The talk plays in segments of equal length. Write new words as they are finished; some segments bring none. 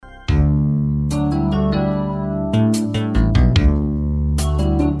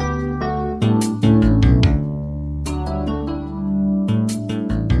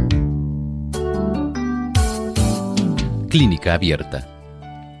Clínica Abierta,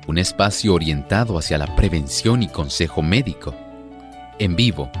 un espacio orientado hacia la prevención y consejo médico, en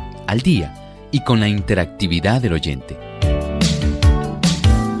vivo, al día y con la interactividad del oyente.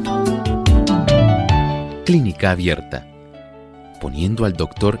 Clínica Abierta, poniendo al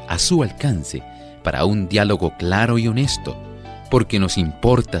doctor a su alcance para un diálogo claro y honesto, porque nos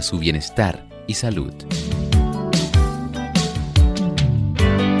importa su bienestar y salud.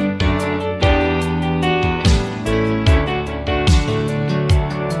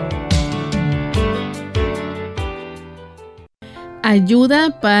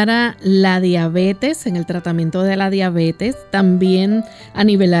 Ayuda para la diabetes, en el tratamiento de la diabetes, también a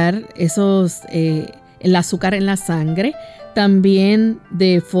nivelar el azúcar en la sangre, también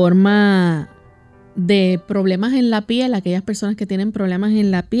de forma de problemas en la piel. Aquellas personas que tienen problemas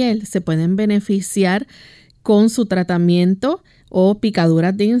en la piel se pueden beneficiar con su tratamiento o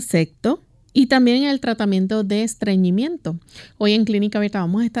picaduras de insecto y también el tratamiento de estreñimiento. Hoy en Clínica Abierta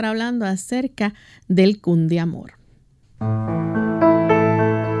vamos a estar hablando acerca del cundiamor.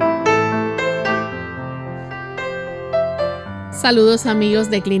 Saludos amigos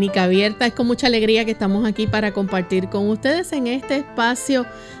de Clínica Abierta, es con mucha alegría que estamos aquí para compartir con ustedes en este espacio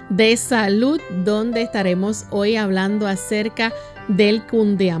de salud donde estaremos hoy hablando acerca del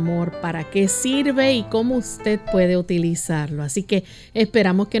cundiamor, para qué sirve y cómo usted puede utilizarlo. Así que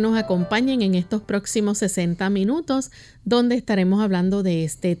esperamos que nos acompañen en estos próximos 60 minutos donde estaremos hablando de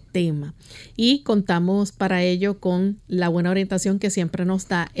este tema. Y contamos para ello con la buena orientación que siempre nos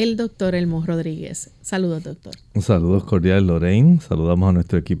da el doctor Elmo Rodríguez. Saludos, doctor. Un saludo cordial, Lorraine. Saludamos a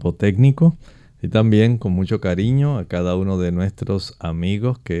nuestro equipo técnico y también con mucho cariño a cada uno de nuestros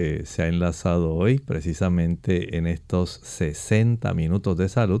amigos que se ha enlazado hoy precisamente en estos 60 minutos de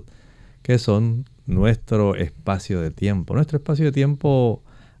salud, que son nuestro espacio de tiempo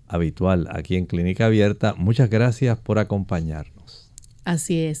habitual aquí en Clínica Abierta. Muchas gracias por acompañarnos.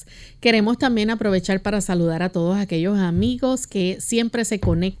 Así es. Queremos también aprovechar para saludar a todos aquellos amigos que siempre se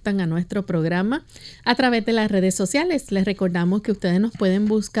conectan a nuestro programa a través de las redes sociales. Les recordamos que ustedes nos pueden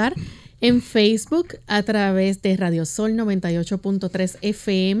buscar en Facebook a través de Radio Sol 98.3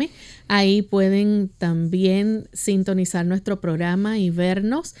 FM. Ahí pueden también sintonizar nuestro programa y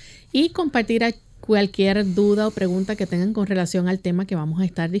vernos y compartir cualquier duda o pregunta que tengan con relación al tema que vamos a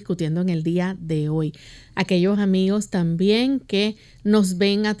estar discutiendo en el día de hoy. Aquellos amigos también que nos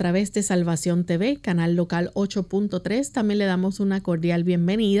ven a través de Salvación TV, canal local 8.3, también le damos una cordial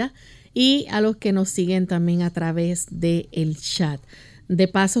bienvenida, y a los que nos siguen también a través del chat. De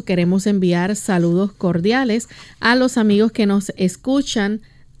paso, queremos enviar saludos cordiales a los amigos que nos escuchan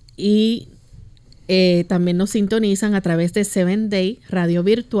y también nos sintonizan a través de 7 Day Radio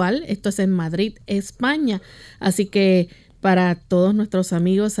Virtual. Esto es en Madrid, España. Así que para todos nuestros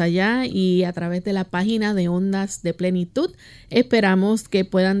amigos allá y a través de la página de Ondas de Plenitud, esperamos que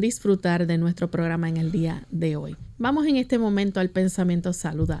puedan disfrutar de nuestro programa en el día de hoy. Vamos en este momento al pensamiento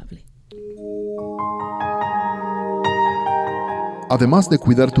saludable. Además de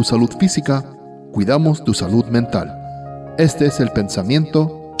cuidar tu salud física, cuidamos tu salud mental. Este es el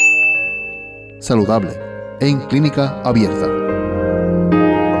pensamiento saludable en Clínica Abierta.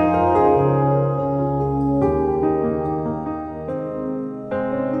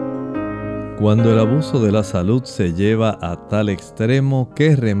 Cuando el abuso de la salud se lleva a tal extremo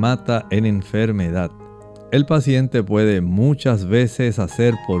que remata en enfermedad, el paciente puede muchas veces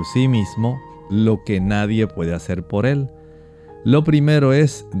hacer por sí mismo lo que nadie puede hacer por él. Lo primero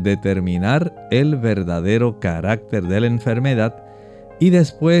es determinar el verdadero carácter de la enfermedad y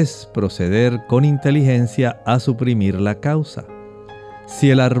después proceder con inteligencia a suprimir la causa. Si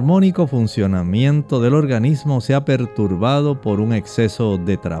el armónico funcionamiento del organismo se ha perturbado por un exceso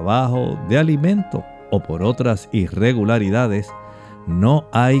de trabajo, de alimento o por otras irregularidades, no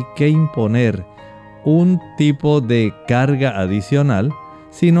hay que imponer un tipo de carga adicional,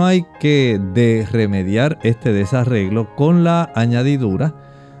 sino hay que remediar este desarreglo con la añadidura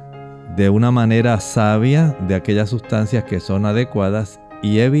de una manera sabia de aquellas sustancias que son adecuadas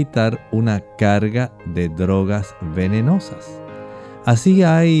y evitar una carga de drogas venenosas. Así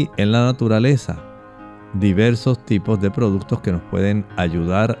hay en la naturaleza diversos tipos de productos que nos pueden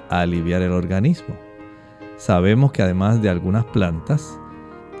ayudar a aliviar el organismo. Sabemos que además de algunas plantas,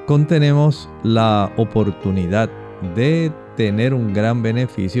 contenemos la oportunidad de tener un gran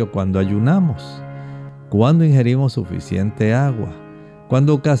beneficio cuando ayunamos, cuando ingerimos suficiente agua,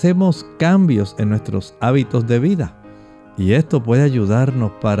 cuando hacemos cambios en nuestros hábitos de vida. Y esto puede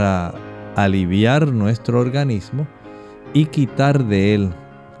ayudarnos para aliviar nuestro organismo y quitar de él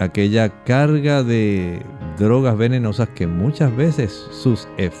aquella carga de drogas venenosas que muchas veces sus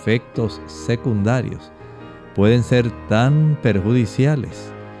efectos secundarios pueden ser tan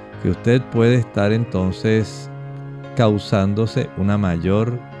perjudiciales que usted puede estar entonces causándose una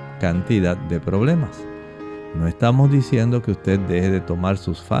mayor cantidad de problemas. No estamos diciendo que usted deje de tomar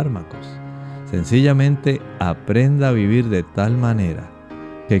sus fármacos. Sencillamente aprenda a vivir de tal manera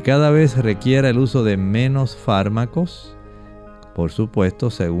que cada vez requiera el uso de menos fármacos, por supuesto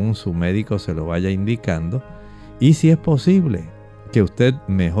según su médico se lo vaya indicando, y si es posible que usted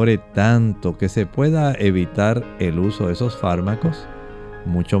mejore tanto que se pueda evitar el uso de esos fármacos,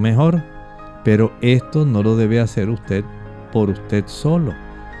 mucho mejor. Pero esto no lo debe hacer usted por usted solo.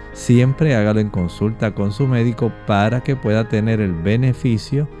 Siempre hágalo en consulta con su médico para que pueda tener el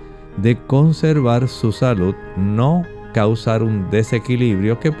beneficio de conservar su salud, no causar un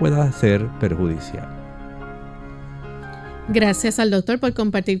desequilibrio que pueda ser perjudicial. Gracias al doctor por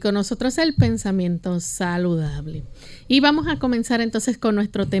compartir con nosotros el pensamiento saludable. Y vamos a comenzar entonces con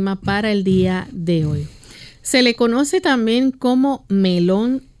nuestro tema para el día de hoy. Se le conoce también como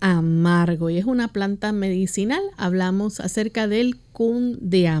melón amargo y es una planta medicinal. Hablamos acerca del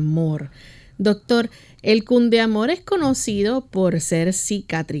cundeamor. Doctor, el cundeamor es conocido por ser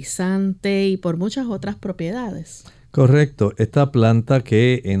cicatrizante y por muchas otras propiedades. Correcto. Esta planta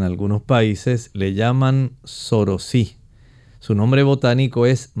que en algunos países le llaman sorosí. Su nombre botánico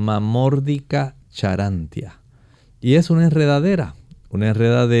es Mamordica charantia. Y es una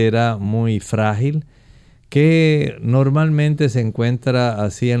enredadera muy frágil que normalmente se encuentra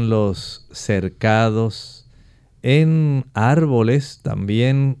así en los cercados, en árboles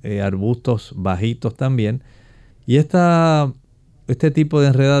también, arbustos bajitos también. Y este tipo de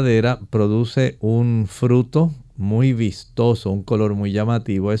enredadera produce un fruto muy vistoso, un color muy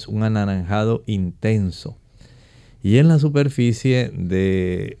llamativo, es un anaranjado intenso. Y en la superficie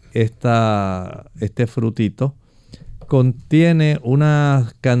de este frutito contiene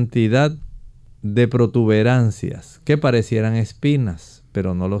una cantidad de protuberancias que parecieran espinas,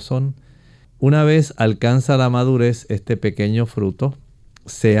 pero no lo son. Una vez alcanza la madurez, este pequeño fruto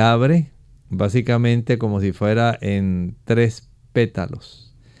se abre básicamente como si fuera en 3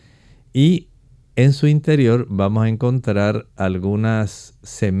 pétalos. Y en su interior vamos a encontrar algunas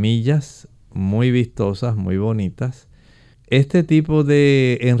semillas muy vistosas, muy bonitas. Este tipo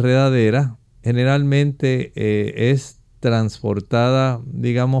de enredadera generalmente es transportada,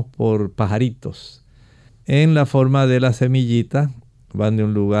 digamos, por pajaritos. En la forma de la semillita, van de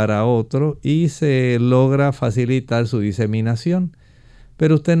un lugar a otro y se logra facilitar su diseminación.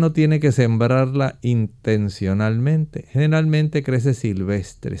 Pero usted no tiene que sembrarla intencionalmente. Generalmente crece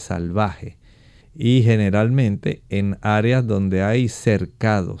silvestre, salvaje. Y generalmente en áreas donde hay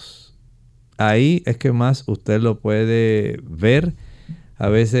cercados. Ahí es que más usted lo puede ver. A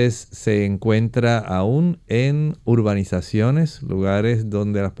veces se encuentra aún en urbanizaciones, lugares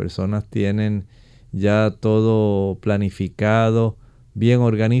donde las personas tienen ya todo planificado, bien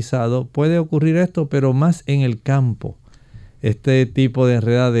organizado. Puede ocurrir esto, pero más en el campo. Este tipo de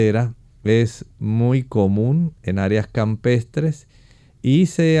enredadera es muy común en áreas campestres y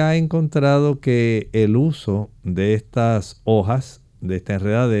se ha encontrado que el uso de estas hojas de esta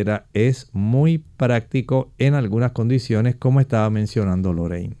enredadera es muy práctico en algunas condiciones, como estaba mencionando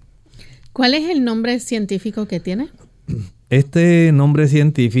Lorraine. ¿Cuál es el nombre científico que tiene? Este nombre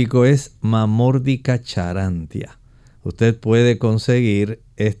científico es Mamordica charantia. Usted puede conseguir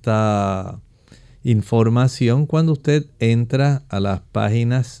esta información cuando usted entra a las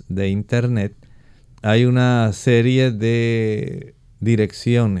páginas de internet. Hay una serie de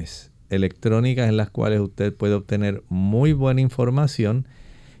direcciones electrónicas en las cuales usted puede obtener muy buena información,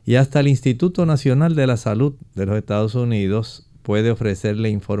 y hasta el Instituto Nacional de la Salud de los Estados Unidos puede ofrecerle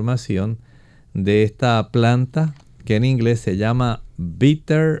información de esta planta que en inglés se llama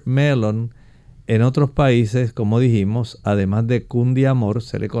bitter melon. En otros países, como dijimos, además de cundeamor,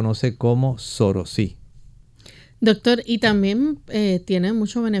 se le conoce como sorosí. Doctor, y también tiene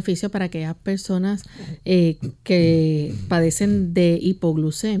mucho beneficio para aquellas personas que padecen de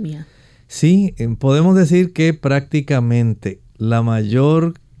hipoglucemia. Sí, podemos decir que prácticamente la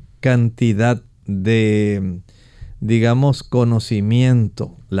mayor cantidad de, digamos,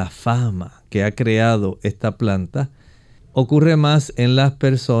 conocimiento, la fama que ha creado esta planta, ocurre más en las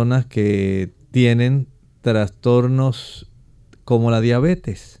personas que tienen trastornos como la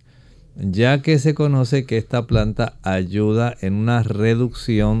diabetes, ya que se conoce que esta planta ayuda en una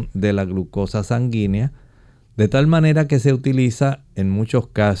reducción de la glucosa sanguínea, de tal manera que se utiliza en muchos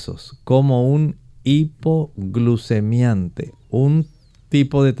casos como un hipoglucemiante, un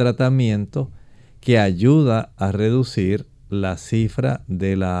tipo de tratamiento que ayuda a reducir la cifra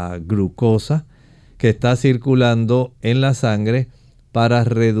de la glucosa que está circulando en la sangre para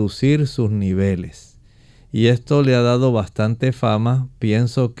reducir sus niveles. y esto le ha dado bastante fama.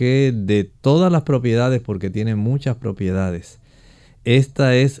 Pienso que de todas las propiedades, porque tiene muchas propiedades,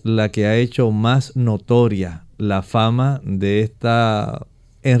 esta es la que ha hecho más notoria la fama de esta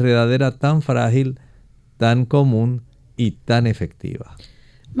enredadera tan frágil, tan común y tan efectiva.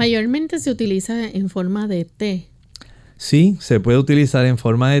 Mayormente se utiliza en forma de té. Sí, se puede utilizar en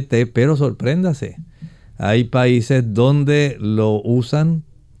forma de té, pero sorpréndase. Hay países donde lo usan,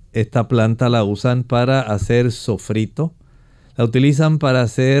 esta planta la usan para hacer sofrito. La utilizan para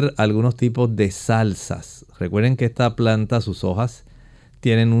hacer algunos tipos de salsas. Recuerden que esta planta, sus hojas,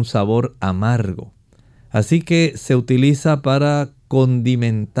 tienen un sabor amargo. Así que se utiliza para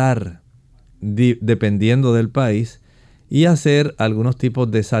condimentar, dependiendo del país, y hacer algunos tipos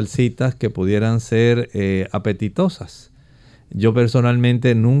de salsitas que pudieran ser apetitosas. Yo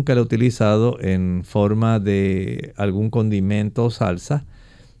personalmente nunca lo he utilizado en forma de algún condimento o salsa,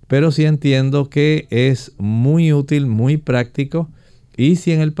 pero sí entiendo que es muy útil, muy práctico, y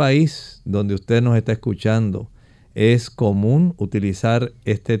si en el país donde usted nos está escuchando es común utilizar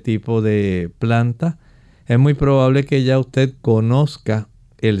este tipo de planta, es muy probable que ya usted conozca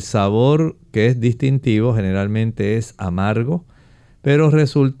el sabor, que es distintivo, generalmente es amargo, pero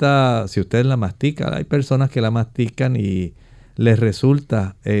resulta, si usted la mastica, hay personas que la mastican y les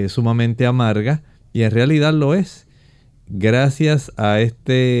resulta sumamente amarga, y en realidad lo es. Gracias a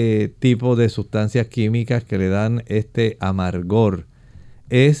este tipo de sustancias químicas que le dan este amargor,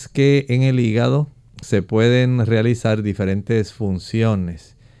 es que en el hígado se pueden realizar diferentes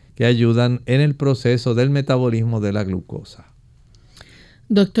funciones que ayudan en el proceso del metabolismo de la glucosa.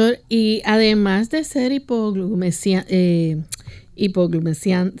 Doctor, y además de ser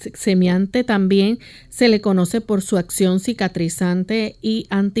hipoglucemiante, también se le conoce por su acción cicatrizante y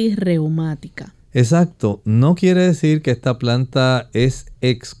antirreumática. Exacto. No quiere decir que esta planta es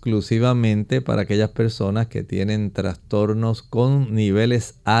exclusivamente para aquellas personas que tienen trastornos con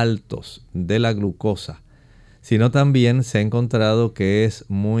niveles altos de la glucosa, sino también se ha encontrado que es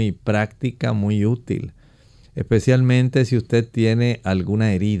muy práctica, muy útil, especialmente si usted tiene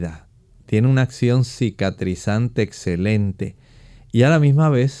alguna herida. Tiene una acción cicatrizante excelente y a la misma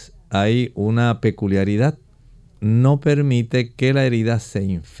vez hay una peculiaridad: no permite que la herida se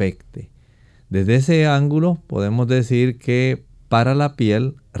infecte. Desde ese ángulo podemos decir que para la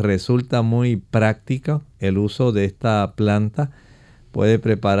piel resulta muy práctico el uso de esta planta. Puede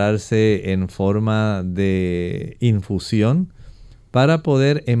prepararse en forma de infusión para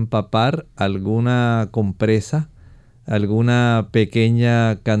poder empapar alguna compresa, alguna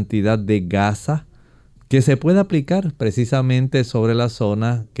pequeña cantidad de gasa que se puede aplicar precisamente sobre la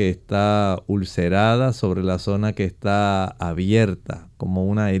zona que está ulcerada, sobre la zona que está abierta, como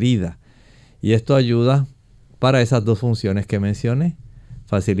una herida. Y esto ayuda para esas dos funciones que mencioné.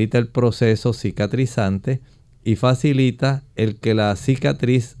 Facilita el proceso cicatrizante y facilita el que la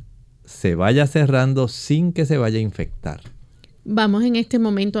cicatriz se vaya cerrando sin que se vaya a infectar. Vamos en este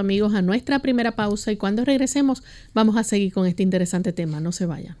momento, amigos, a nuestra primera pausa, y cuando regresemos vamos a seguir con este interesante tema. No se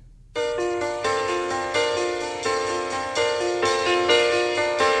vayan.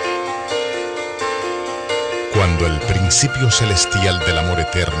 Cuando el principio celestial del amor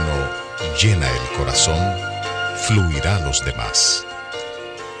eterno llena el corazón, fluirá los demás.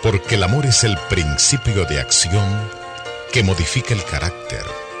 Porque el amor es el principio de acción que modifica el carácter,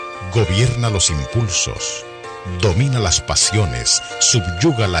 gobierna los impulsos, domina las pasiones,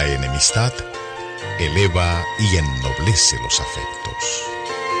 subyuga la enemistad, eleva y ennoblece los afectos.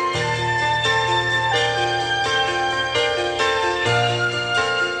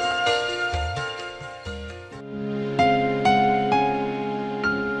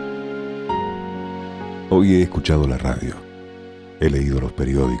 Hoy he escuchado la radio, he leído los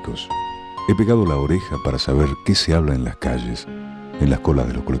periódicos, he pegado la oreja para saber qué se habla en las calles, en las colas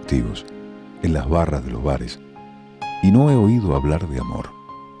de los colectivos, en las barras de los bares, y no he oído hablar de amor.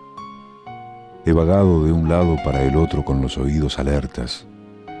 He vagado de un lado para el otro con los oídos alertas,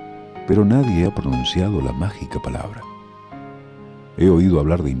 pero nadie ha pronunciado la mágica palabra. He oído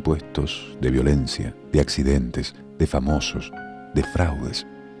hablar de impuestos, de violencia, de accidentes, de famosos, de fraudes.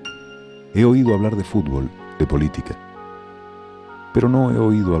 He oído hablar de fútbol, de política, pero no he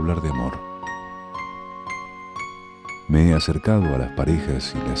oído hablar de amor. Me he acercado a las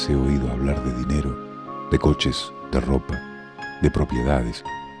parejas y las he oído hablar de dinero, de coches, de ropa, de propiedades,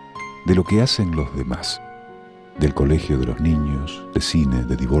 de lo que hacen los demás, del colegio de los niños, de cine,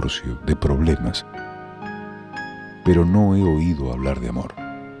 de divorcio, de problemas. Pero no he oído hablar de amor.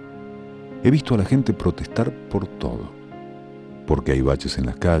 He visto a la gente protestar por todo, porque hay baches en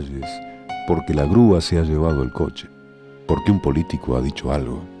las calles, porque la grúa se ha llevado el coche, porque un político ha dicho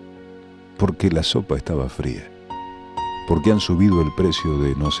algo, porque la sopa estaba fría, porque han subido el precio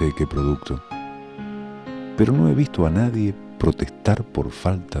de no sé qué producto. Pero no he visto a nadie protestar por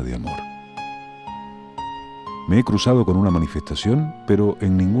falta de amor. Me he cruzado con una manifestación, pero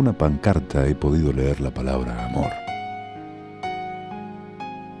en ninguna pancarta he podido leer la palabra amor.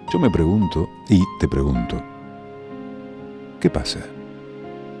 Yo me pregunto, y te pregunto, ¿qué pasa?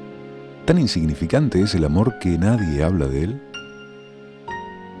 ¿Tan insignificante es el amor que nadie habla de él?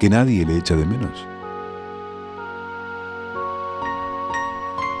 ¿Que nadie le echa de menos?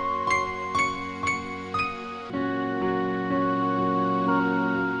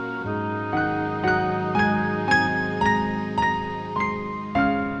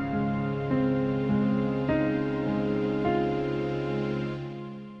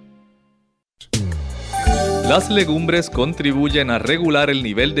 Las legumbres contribuyen a regular el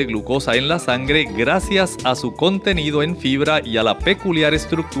nivel de glucosa en la sangre gracias a su contenido en fibra y a la peculiar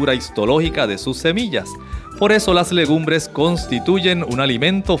estructura histológica de sus semillas. Por eso las legumbres constituyen un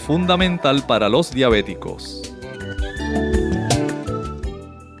alimento fundamental para los diabéticos.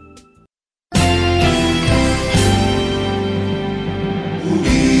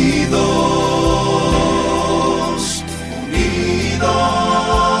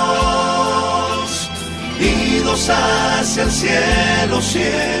 Hacia el cielo,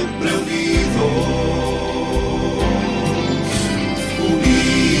 siempre unidos,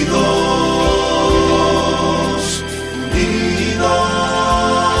 unidos,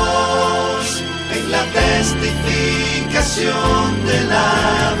 unidos, en la testificación de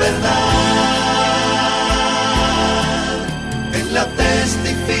la verdad, en la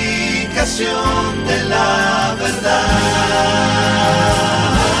testificación de la verdad.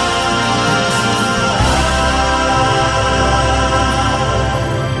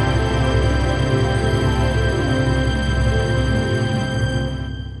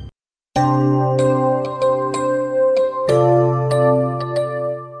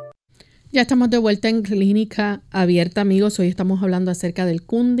 Ya estamos de vuelta en Clínica Abierta, amigos. Hoy estamos hablando acerca del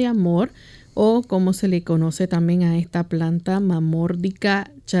cundiamor, o como se le conoce también a esta planta, Mamordica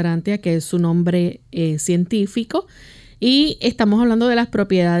charantea, que es su nombre científico. Y estamos hablando de las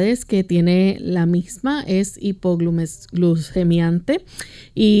propiedades que tiene la misma. Es hipoglucemiante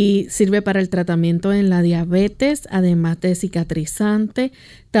y sirve para el tratamiento en la diabetes, además de cicatrizante,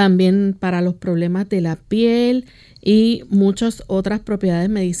 también para los problemas de la piel y muchas otras propiedades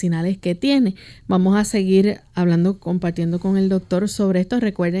medicinales que tiene. Vamos a seguir hablando, compartiendo con el doctor sobre esto.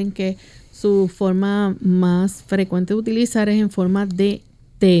 Recuerden que su forma más frecuente de utilizar es en forma de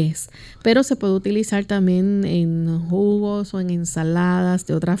tés, pero se puede utilizar también en jugos o en ensaladas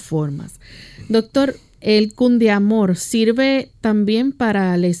de otras formas. Doctor, ¿el cundiamor sirve también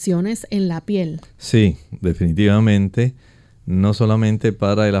para lesiones en la piel? Sí, definitivamente. No solamente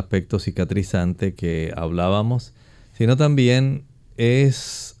para el aspecto cicatrizante que hablábamos, sino también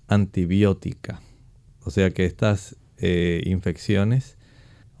es antibiótica. O sea que estas infecciones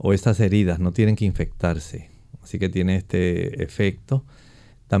o estas heridas no tienen que infectarse. Así que tiene este efecto.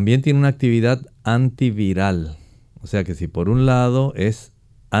 También tiene una actividad antiviral. O sea que si por un lado es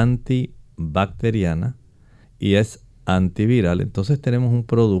antibacteriana y es antiviral, entonces tenemos un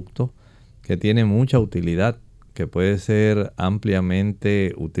producto que tiene mucha utilidad, que puede ser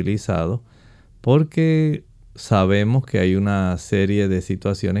ampliamente utilizado, porque sabemos que hay una serie de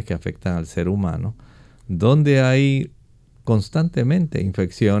situaciones que afectan al ser humano, donde hay constantemente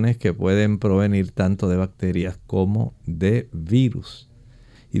infecciones que pueden provenir tanto de bacterias como de virus.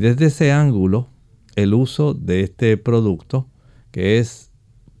 Y desde ese ángulo, el uso de este producto, que es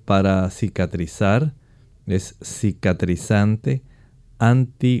para cicatrizar, es cicatrizante,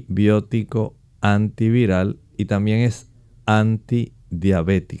 antibiótico, antiviral y también es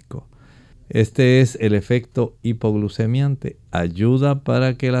antidiabético. Este es el efecto hipoglucemiante. Ayuda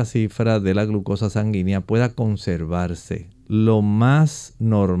para que la cifra de la glucosa sanguínea pueda conservarse lo más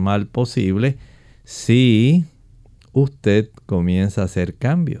normal posible si usted comienza a hacer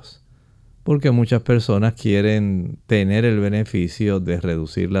cambios. Porque muchas personas quieren tener el beneficio de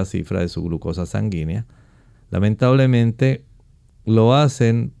reducir la cifra de su glucosa sanguínea. Lamentablemente lo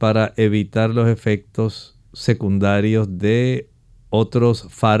hacen para evitar los efectos secundarios de otros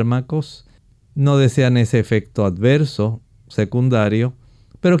fármacos. No desean ese efecto adverso secundario,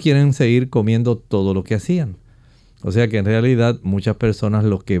 pero quieren seguir comiendo todo lo que hacían. O sea que en realidad muchas personas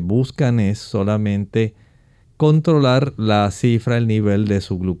lo que buscan es solamente controlar la cifra, el nivel de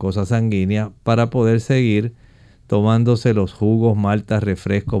su glucosa sanguínea para poder seguir tomándose los jugos, maltas,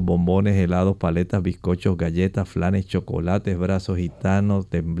 refrescos, bombones, helados, paletas, bizcochos, galletas, flanes, chocolates, brazos gitanos,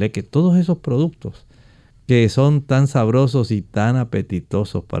 tembleque, todos esos productos que son tan sabrosos y tan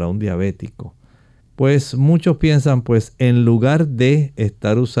apetitosos para un diabético, pues muchos piensan, pues en lugar de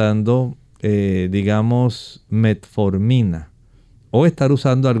estar usando, digamos, metformina o estar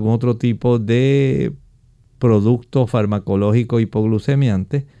usando algún otro tipo de producto farmacológico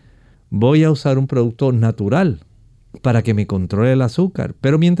hipoglucemiante, voy a usar un producto natural para que me controle el azúcar.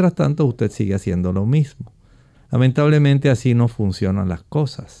 Pero mientras tanto usted sigue haciendo lo mismo. Lamentablemente así no funcionan las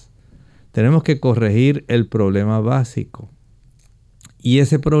cosas. Tenemos que corregir el problema básico. Y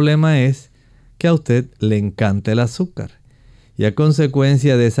ese problema es que a usted le encanta el azúcar. Y a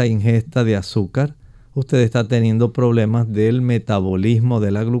consecuencia de esa ingesta de azúcar, usted está teniendo problemas del metabolismo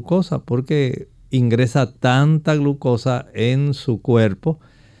de la glucosa, porque ingresa tanta glucosa en su cuerpo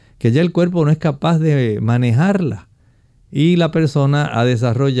que ya el cuerpo no es capaz de manejarla. Y la persona ha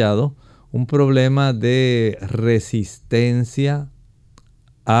desarrollado un problema de resistencia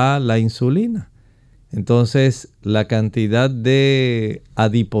a la insulina. Entonces, la cantidad de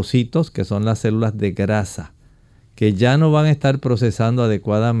adipocitos, que son las células de grasa, que ya no van a estar procesando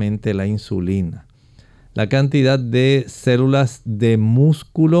adecuadamente la insulina. La cantidad de células de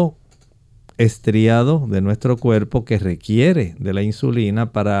músculo estriado de nuestro cuerpo que requiere de la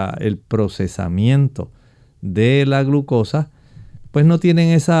insulina para el procesamiento de la glucosa, pues no tienen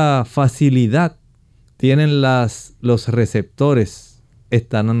esa facilidad. Tienen los receptores,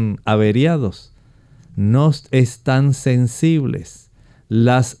 están averiados, no están sensibles.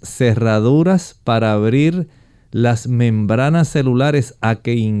 Las cerraduras para abrir las membranas celulares a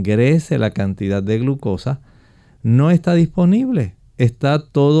que ingrese la cantidad de glucosa no está disponible. Está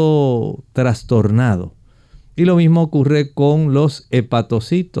todo trastornado. Y lo mismo ocurre con los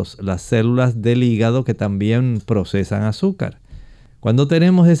hepatocitos, las células del hígado que también procesan azúcar. Cuando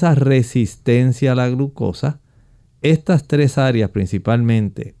tenemos esa resistencia a la glucosa, estas tres áreas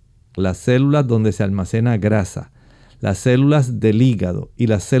principalmente, las células donde se almacena grasa, las células del hígado y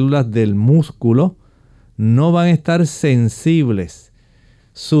las células del músculo, no van a estar sensibles.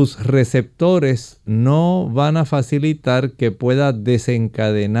 Sus receptores no van a facilitar que pueda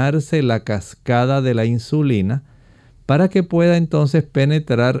desencadenarse la cascada de la insulina para que pueda entonces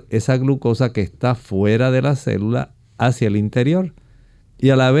penetrar esa glucosa que está fuera de la célula hacia el interior.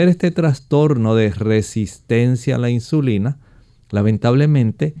 Y al haber este trastorno de resistencia a la insulina,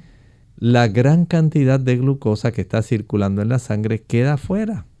 lamentablemente, la gran cantidad de glucosa que está circulando en la sangre queda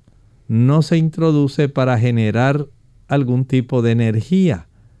fuera. No se introduce para generar algún tipo de energía,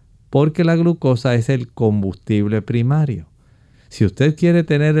 porque la glucosa es el combustible primario. Si usted quiere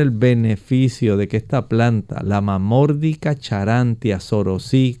tener el beneficio de que esta planta, la Mamordica charantia,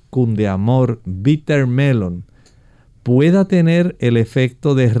 sorosí, cundeamor, bitter melon, pueda tener el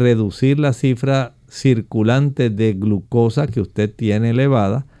efecto de reducir la cifra circulante de glucosa que usted tiene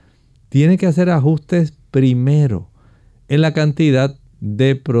elevada, tiene que hacer ajustes primero en la cantidad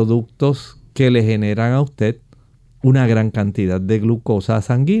de productos que le generan a usted una gran cantidad de glucosa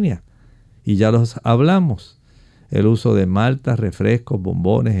sanguínea. Y ya los hablamos. El uso de maltas, refrescos,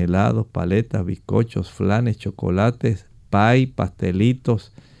 bombones, helados, paletas, bizcochos, flanes, chocolates, pay,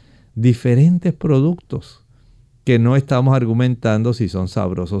 pastelitos, diferentes productos que no estamos argumentando si son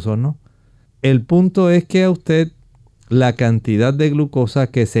sabrosos o no. El punto es que a usted la cantidad de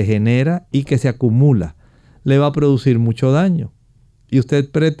glucosa que se genera y que se acumula le va a producir mucho daño. Y usted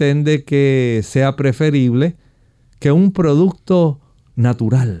pretende que sea preferible que un producto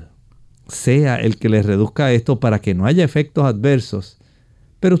natural sea el que le reduzca esto para que no haya efectos adversos,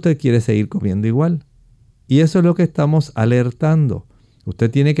 pero usted quiere seguir comiendo igual. Y eso es lo que estamos alertando.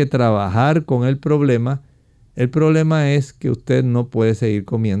 Usted tiene que trabajar con el problema. El problema es que usted no puede seguir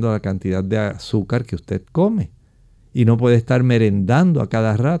comiendo la cantidad de azúcar que usted come y no puede estar merendando a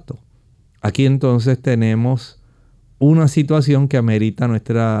cada rato. Aquí entonces tenemos una situación que amerita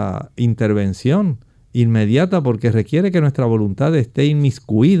nuestra intervención inmediata porque requiere que nuestra voluntad esté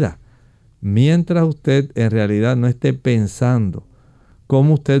inmiscuida. Mientras usted en realidad no esté pensando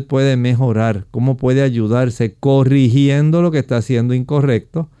cómo usted puede mejorar, cómo puede ayudarse corrigiendo lo que está haciendo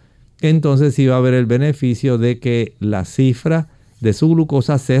incorrecto, entonces sí va a haber el beneficio de que la cifra de su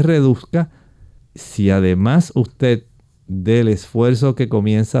glucosa se reduzca. Si además usted del esfuerzo que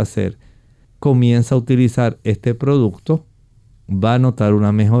comienza a hacer, comienza a utilizar este producto, va a notar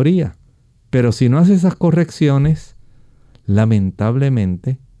una mejoría. Pero si no hace esas correcciones,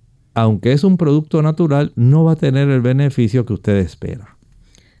 lamentablemente, aunque es un producto natural, no va a tener el beneficio que usted espera.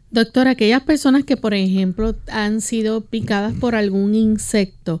 Doctor, aquellas personas que, por ejemplo, han sido picadas por algún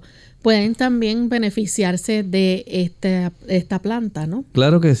insecto, pueden también beneficiarse de esta planta, ¿no?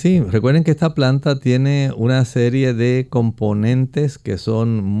 Claro que sí. Recuerden que esta planta tiene una serie de componentes que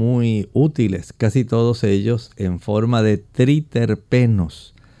son muy útiles, casi todos ellos en forma de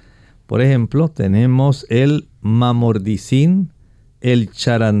triterpenos. Por ejemplo, tenemos el mamordicin, el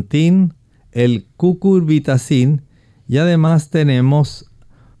charantín, el cucurbitacin y además tenemos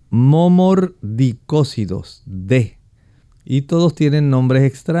momordicócidos D. Y todos tienen nombres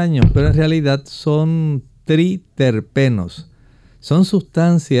extraños, pero en realidad son triterpenos. Son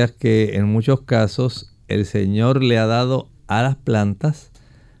sustancias que en muchos casos el Señor le ha dado a las plantas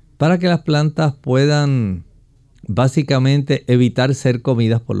para que las plantas puedan básicamente evitar ser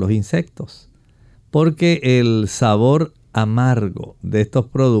comidas por los insectos. Porque el sabor amargo de estos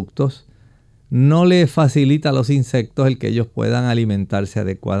productos no le facilita a los insectos el que ellos puedan alimentarse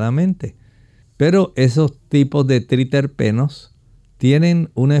adecuadamente. Pero esos tipos de triterpenos tienen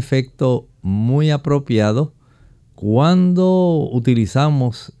un efecto muy apropiado cuando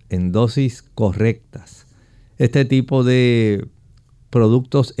utilizamos en dosis correctas. Este tipo de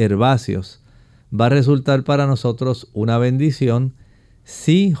productos herbáceos va a resultar para nosotros una bendición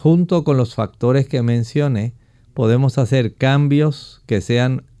si junto con los factores que mencioné podemos hacer cambios que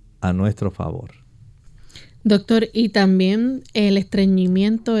sean a nuestro favor. Doctor, y también el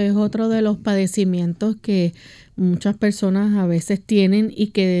estreñimiento es otro de los padecimientos que muchas personas a veces tienen y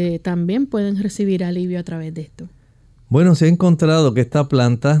que también pueden recibir alivio a través de esto. Bueno, se ha encontrado que esta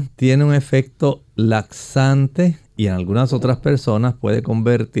planta tiene un efecto laxante y en algunas otras personas puede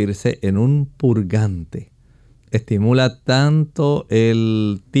convertirse en un purgante. Estimula tanto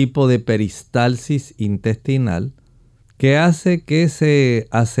el tipo de peristalsis intestinal que hace que se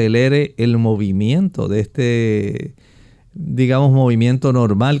acelere el movimiento de este, digamos, movimiento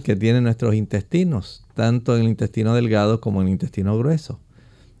normal que tienen nuestros intestinos, tanto en el intestino delgado como en el intestino grueso.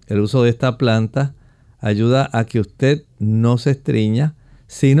 El uso de esta planta ayuda a que usted no se estreña,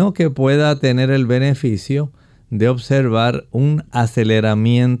 sino que pueda tener el beneficio de observar un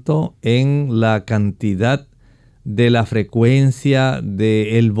aceleramiento en la cantidad de la frecuencia,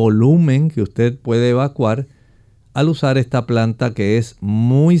 del volumen que usted puede evacuar al usar esta planta, que es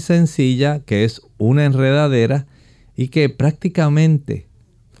muy sencilla, que es una enredadera y que prácticamente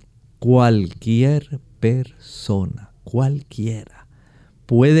cualquier persona, cualquiera,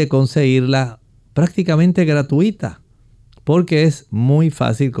 puede conseguirla prácticamente gratuita, porque es muy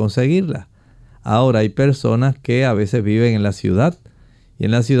fácil conseguirla. Ahora hay personas que a veces viven en la ciudad y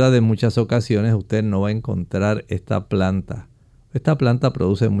en la ciudad en muchas ocasiones usted no va a encontrar esta planta. Esta planta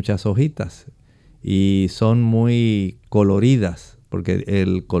produce muchas hojitas y son muy coloridas porque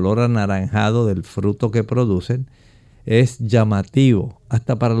el color anaranjado del fruto que producen es llamativo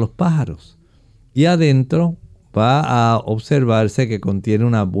hasta para los pájaros. Y adentro va a observarse que contiene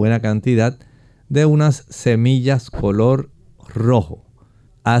una buena cantidad de unas semillas color rojo.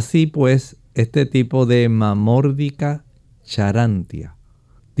 Así pues, este tipo de Mamordica charantia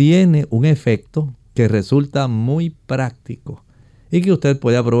tiene un efecto que resulta muy práctico y que usted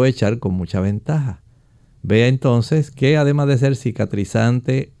puede aprovechar con mucha ventaja. Vea entonces que además de ser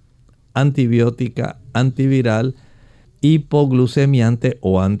cicatrizante, antibiótica, antiviral, hipoglucemiante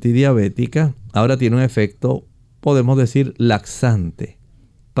o antidiabética, ahora tiene un efecto, podemos decir, laxante,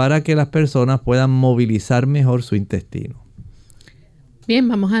 para que las personas puedan movilizar mejor su intestino. Bien,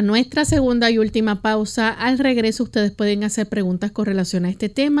 vamos a nuestra segunda y última pausa. Al regreso ustedes pueden hacer preguntas con relación a este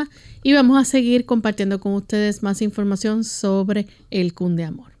tema y vamos a seguir compartiendo con ustedes más información sobre el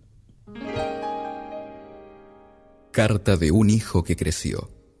Cundeamor. Carta de un hijo que creció.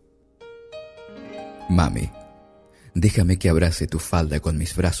 Mami, déjame que abrace tu falda con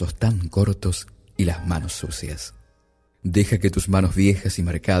mis brazos tan cortos y las manos sucias. Deja que tus manos viejas y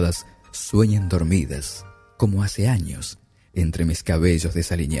marcadas sueñen dormidas, como hace años, entre mis cabellos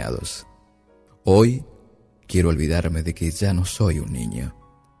desaliñados. Hoy quiero olvidarme de que ya no soy un niño.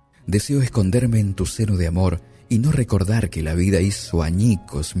 Deseo esconderme en tu seno de amor y no recordar que la vida hizo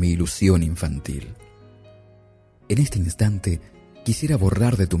añicos mi ilusión infantil. En este instante quisiera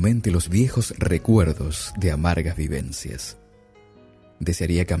borrar de tu mente los viejos recuerdos de amargas vivencias.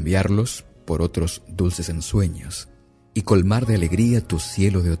 Desearía cambiarlos por otros dulces ensueños y colmar de alegría tu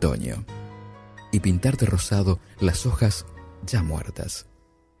cielo de otoño y pintar de rosado las hojas ya muertas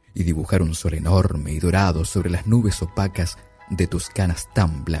y dibujar un sol enorme y dorado sobre las nubes opacas de tus canas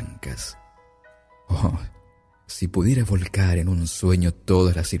tan blancas. Oh, si pudiera volcar en un sueño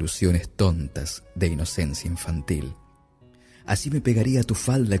todas las ilusiones tontas de inocencia infantil. Así me pegaría a tu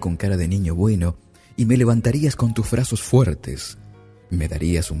falda con cara de niño bueno y me levantarías con tus brazos fuertes, Me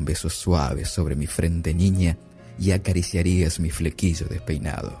darías un beso suave sobre mi frente niña y acariciarías mi flequillo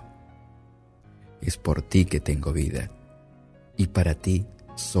despeinado. Es por ti que tengo vida, y para ti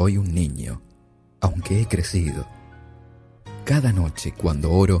soy un niño, aunque he crecido. Cada noche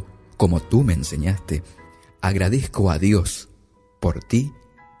cuando oro, como tú me enseñaste, agradezco a Dios por ti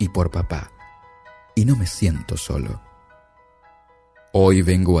y por papá, y no me siento solo. Hoy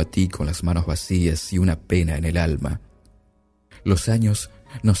vengo a ti con las manos vacías y una pena en el alma. Los años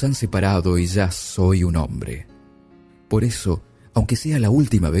nos han separado y ya soy un hombre. Por eso, aunque sea la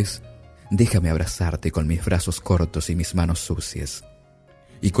última vez, déjame abrazarte con mis brazos cortos y mis manos sucias.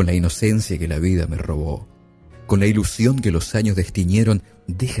 Y con la inocencia que la vida me robó, con la ilusión que los años destiñeron,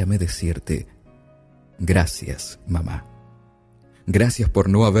 déjame decirte: gracias, mamá. Gracias por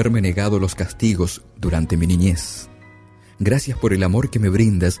no haberme negado los castigos durante mi niñez. Gracias por el amor que me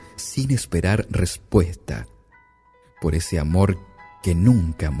brindas sin esperar respuesta. Por ese amor que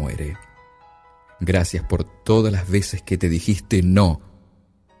nunca muere. Gracias por todas las veces que te dijiste no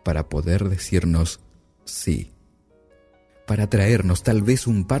para poder decirnos sí. Para traernos tal vez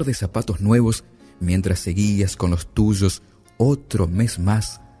un par de zapatos nuevos mientras seguías con los tuyos otro mes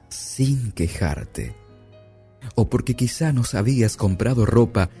más sin quejarte. O porque quizá nos habías comprado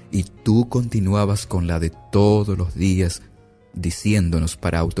ropa y tú continuabas con la de todos los días, diciéndonos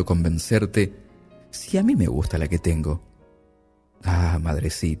para autoconvencerte: si a mí me gusta la que tengo. Ah,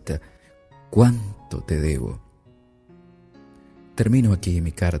 madrecita, cuánto te debo. Termino aquí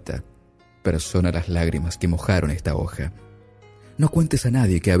mi carta. Persona las lágrimas que mojaron esta hoja. No cuentes a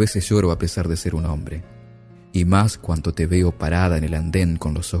nadie que a veces lloro a pesar de ser un hombre, y más cuando te veo parada en el andén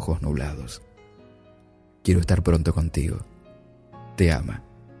con los ojos nublados. Quiero estar pronto contigo. Te ama,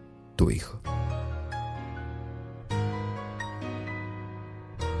 tu hijo.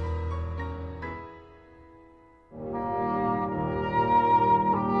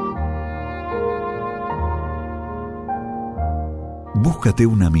 Búscate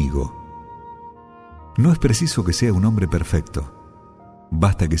un amigo. No es preciso que sea un hombre perfecto.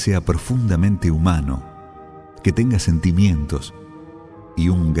 Basta que sea profundamente humano, que tenga sentimientos y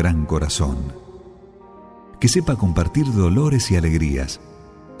un gran corazón. Que sepa compartir dolores y alegrías,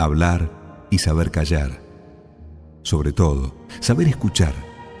 hablar y saber callar. Sobre todo, saber escuchar,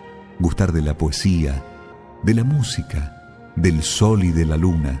 gustar de la poesía, de la música, del sol y de la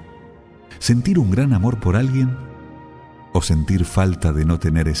luna. Sentir un gran amor por alguien o sentir falta de no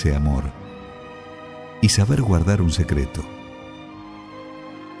tener ese amor. Y saber guardar un secreto.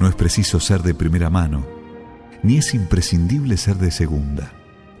 No es preciso ser de primera mano, ni es imprescindible ser de segunda.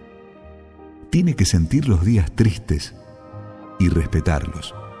 Tiene que sentir los días tristes y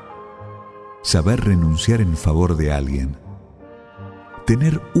respetarlos. Saber renunciar en favor de alguien.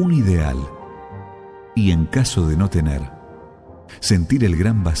 Tener un ideal y, en caso de no tener, sentir el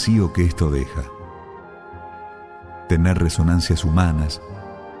gran vacío que esto deja. Tener resonancias humanas,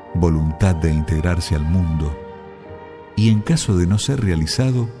 voluntad de integrarse al mundo y, en caso de no ser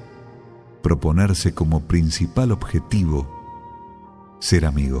realizado, proponerse como principal objetivo ser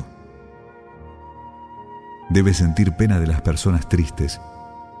amigo. Debe sentir pena de las personas tristes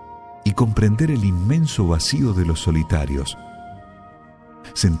y comprender el inmenso vacío de los solitarios.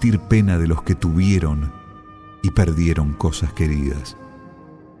 Sentir pena de los que tuvieron y perdieron cosas queridas.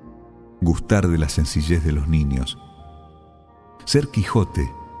 Gustar de la sencillez de los niños. Ser Quijote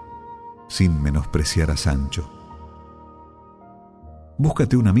sin menospreciar a Sancho.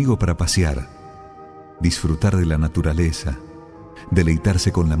 Búscate un amigo para pasear, disfrutar de la naturaleza,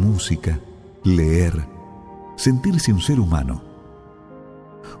 deleitarse con la música, leer, sentirse un ser humano.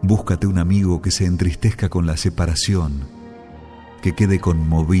 Búscate un amigo que se entristezca con la separación, que quede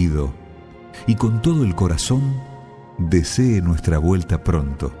conmovido y con todo el corazón desee nuestra vuelta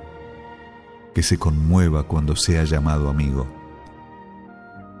pronto, que se conmueva cuando sea llamado amigo.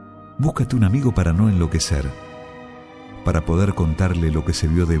 Búscate un amigo para no enloquecer, para poder contarle lo que se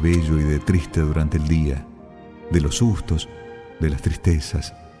vio de bello y de triste durante el día, de los sustos, de las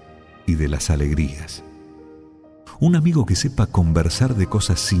tristezas y de las alegrías. Un amigo que sepa conversar de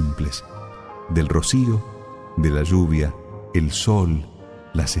cosas simples, del rocío, de la lluvia, el sol,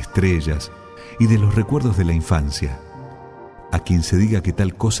 las estrellas y de los recuerdos de la infancia. A quien se diga que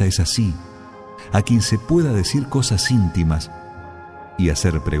tal cosa es así, a quien se pueda decir cosas íntimas y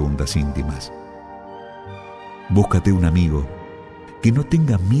hacer preguntas íntimas. Búscate un amigo que no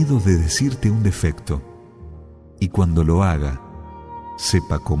tenga miedo de decirte un defecto y cuando lo haga,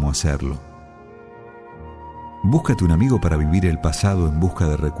 sepa cómo hacerlo. Búscate un amigo para vivir el pasado en busca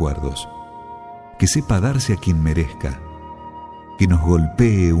de recuerdos, que sepa darse a quien merezca, que nos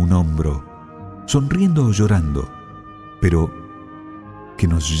golpee un hombro, sonriendo o llorando, pero que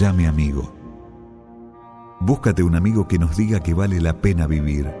nos llame amigo. Búscate un amigo que nos diga que vale la pena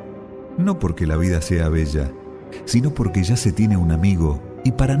vivir, no porque la vida sea bella, sino porque ya se tiene un amigo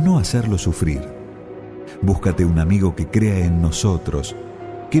y para no hacerlo sufrir. Búscate un amigo que crea en nosotros,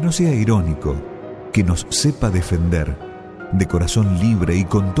 que no sea irónico, que nos sepa defender, de corazón libre y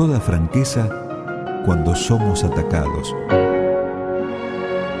con toda franqueza cuando somos atacados.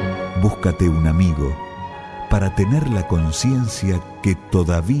 Búscate un amigo para tener la conciencia que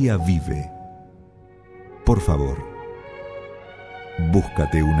todavía vive. Por favor,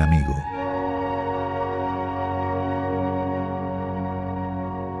 búscate un amigo.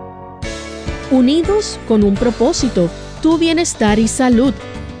 Unidos con un propósito, tu bienestar y salud.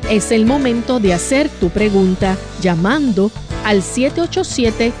 Es el momento de hacer tu pregunta llamando al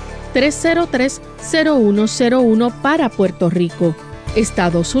 787-303-0101 para Puerto Rico,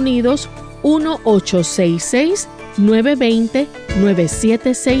 Estados Unidos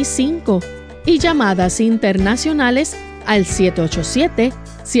 1866-920-9765 y llamadas internacionales al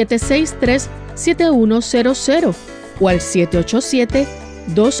 787-763-7100 o al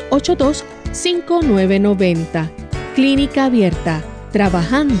 787-282-5990. Clínica Abierta,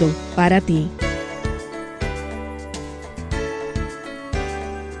 trabajando para ti.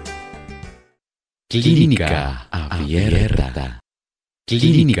 Clínica Abierta.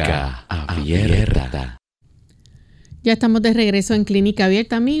 Clínica Abierta. Ya estamos de regreso en Clínica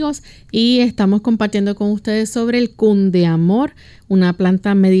Abierta, amigos, y estamos compartiendo con ustedes sobre el cundeamor, una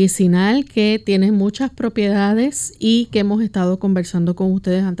planta medicinal que tiene muchas propiedades y que hemos estado conversando con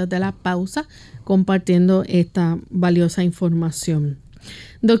ustedes antes de la pausa, compartiendo esta valiosa información.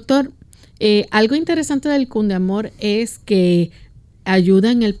 Doctor, algo interesante del cundeamor es que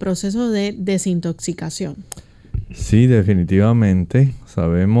ayuda en el proceso de desintoxicación. Sí, definitivamente.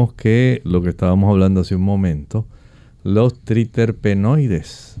 Sabemos que lo que estábamos hablando hace un momento, los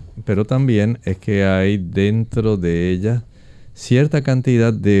triterpenoides, pero también es que hay dentro de ellas cierta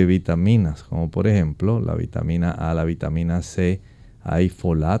cantidad de vitaminas, como por ejemplo la vitamina A, la vitamina C, hay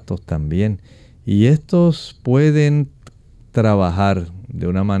folatos también, y estos pueden trabajar de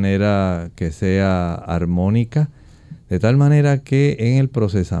una manera que sea armónica, de tal manera que en el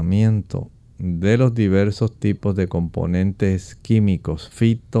procesamiento de los diversos tipos de componentes químicos,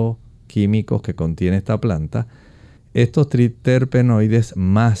 fitoquímicos que contiene esta planta, estos triterpenoides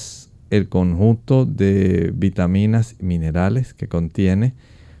más el conjunto de vitaminas y minerales que contiene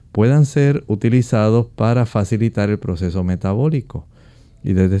puedan ser utilizados para facilitar el proceso metabólico.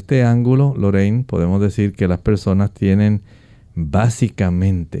 Y desde este ángulo, Lorraine, podemos decir que las personas tienen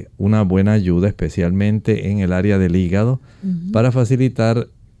básicamente una buena ayuda, especialmente en el área del hígado, para facilitar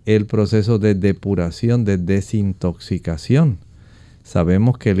el proceso de depuración, de desintoxicación.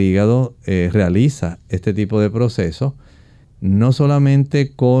 Sabemos que el hígado realiza este tipo de proceso no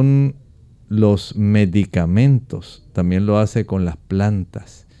solamente con los medicamentos, también lo hace con las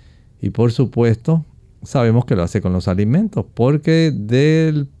plantas. Y por supuesto, sabemos que lo hace con los alimentos, porque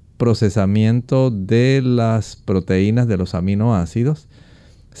del procesamiento de las proteínas, de los aminoácidos,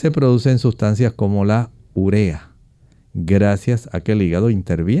 se producen sustancias como la urea, gracias a que el hígado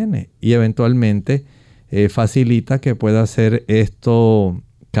interviene y eventualmente facilita que pueda ser esto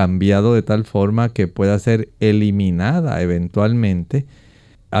cambiado de tal forma que pueda ser eliminada eventualmente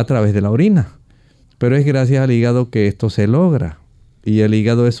a través de la orina. Pero es gracias al hígado que esto se logra. Y el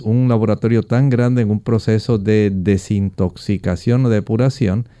hígado es un laboratorio tan grande en un proceso de desintoxicación o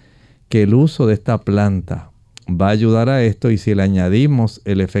depuración que el uso de esta planta va a ayudar a esto. Y si le añadimos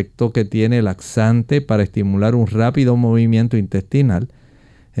el efecto que tiene el laxante para estimular un rápido movimiento intestinal,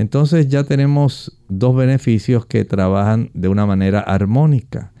 entonces ya tenemos dos beneficios que trabajan de una manera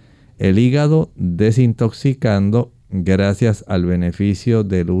armónica. El hígado desintoxicando gracias al beneficio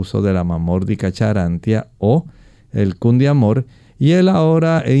del uso de la Mamordica charantia o el cundeamor, y el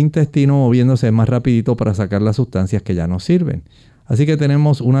intestino moviéndose más rapidito para sacar las sustancias que ya no sirven. Así que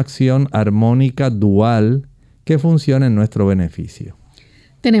tenemos una acción armónica dual que funciona en nuestro beneficio.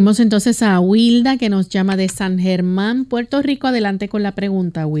 Tenemos entonces a Wilda, que nos llama de San Germán, Puerto Rico. Adelante con la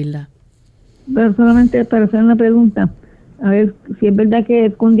pregunta, Wilda. Pero solamente para hacer una pregunta, a ver si es verdad que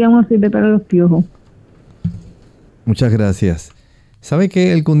el cundeamor sirve para los piojos. Muchas gracias. ¿Sabe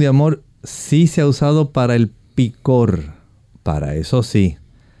que el cundeamor sí se ha usado para el picor? Para eso sí.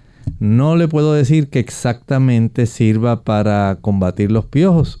 No le puedo decir que exactamente sirva para combatir los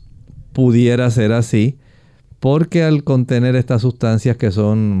piojos. Pudiera ser así, porque al contener estas sustancias que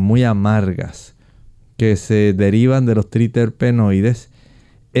son muy amargas, que se derivan de los triterpenoides,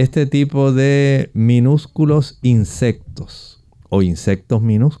 este tipo de minúsculos insectos o insectos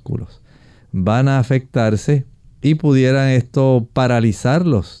minúsculos van a afectarse y pudiera esto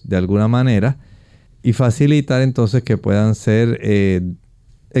paralizarlos de alguna manera y facilitar entonces que puedan ser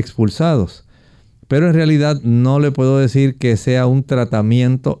expulsados. Pero en realidad no le puedo decir que sea un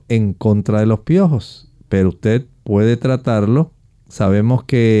tratamiento en contra de los piojos, pero usted puede tratarlo. Sabemos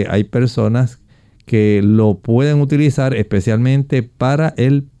que hay personas que lo pueden utilizar especialmente para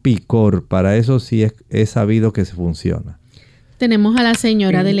el picor. Para eso sí es sabido que se funciona. Tenemos a la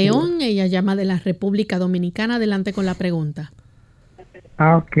señora de León, ella llama de la República Dominicana. Adelante con la pregunta.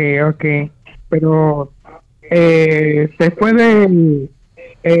 Ok. Pero se puede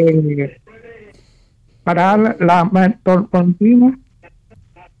parar la metformina.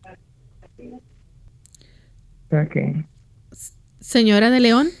 Okay. Señora de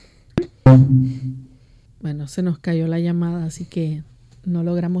León. Bueno, se nos cayó la llamada, así que no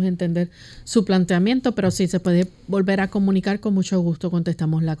logramos entender su planteamiento, pero sí se puede volver a comunicar, con mucho gusto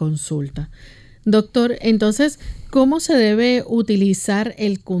contestamos la consulta. Doctor, entonces, ¿cómo se debe utilizar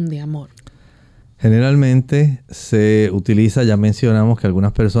el Cundiamor? Generalmente se utiliza, ya mencionamos que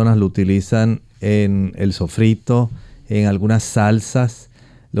algunas personas lo utilizan en el sofrito, en algunas salsas,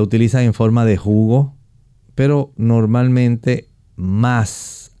 lo utilizan en forma de jugo, pero normalmente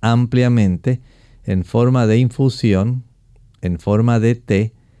más ampliamente en forma de infusión, en forma de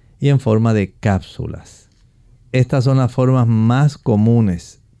té y en forma de cápsulas. Estas son las formas más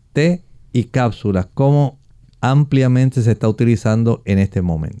comunes, té y cápsulas, como ampliamente se está utilizando en este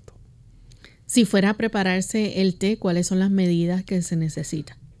momento. Si fuera a prepararse el té, ¿cuáles son las medidas que se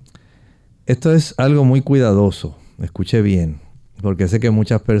necesitan? Esto es algo muy cuidadoso, escuche bien, porque sé que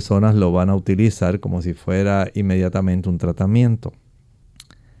muchas personas lo van a utilizar como si fuera inmediatamente un tratamiento.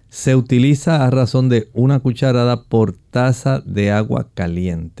 Se utiliza a razón de 1 cucharada por taza de agua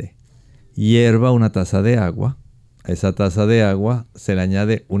caliente. Hierva 1 taza de agua. A esa taza de agua se le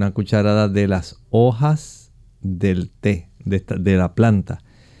añade 1 cucharada de las hojas del té, de la planta.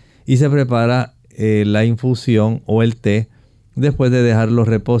 Y se prepara la infusión o el té después de dejarlo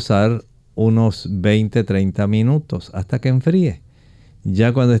reposar unos 20-30 minutos hasta que enfríe.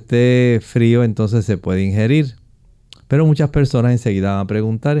 Ya cuando esté frío, entonces se puede ingerir. Pero muchas personas enseguida van a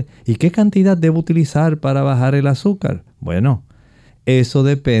preguntar, ¿y qué cantidad debo utilizar para bajar el azúcar? Bueno, eso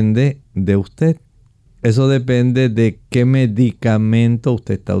depende de usted. Eso depende de qué medicamento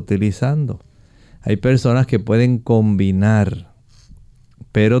usted está utilizando. Hay personas que pueden combinar,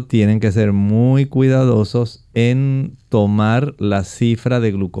 pero tienen que ser muy cuidadosos en tomar la cifra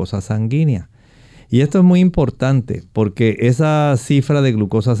de glucosa sanguínea. Y esto es muy importante porque esa cifra de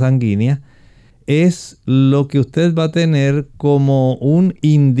glucosa sanguínea es lo que usted va a tener como un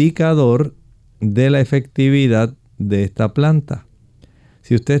indicador de la efectividad de esta planta.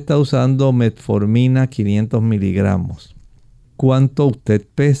 Si usted está usando metformina 500 miligramos, ¿cuánto usted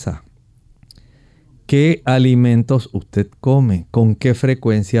pesa? ¿Qué alimentos usted come? ¿Con qué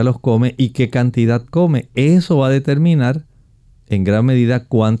frecuencia los come? ¿Y qué cantidad come? Eso va a determinar en gran medida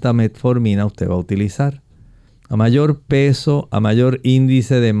cuánta metformina usted va a utilizar. A mayor peso, a mayor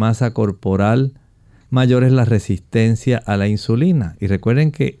índice de masa corporal, mayor es la resistencia a la insulina. Y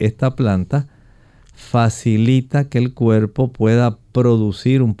recuerden que esta planta facilita que el cuerpo pueda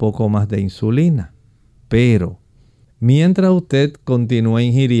producir un poco más de insulina. Pero mientras usted continúa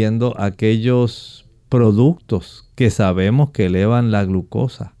ingiriendo aquellos productos que sabemos que elevan la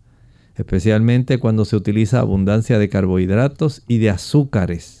glucosa, especialmente cuando se utiliza abundancia de carbohidratos y de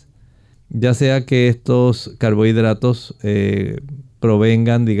azúcares, ya sea que estos carbohidratos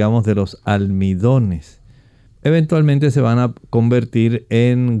provengan, digamos, de los almidones, eventualmente se van a convertir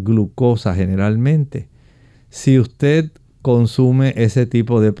en glucosa generalmente. Si usted consume ese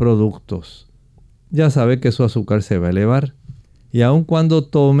tipo de productos, ya sabe que su azúcar se va a elevar. Y aun cuando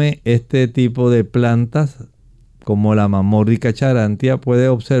tome este tipo de plantas, como la Mamordica charantia, puede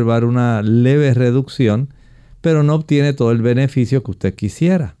observar una leve reducción, pero no obtiene todo el beneficio que usted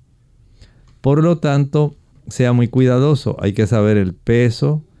quisiera. Por lo tanto, sea muy cuidadoso. Hay que saber el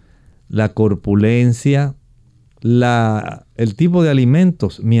peso, la corpulencia, el tipo de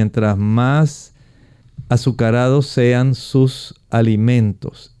alimentos. Mientras más azucarados sean sus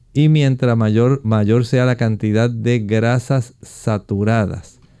alimentos y mientras mayor sea la cantidad de grasas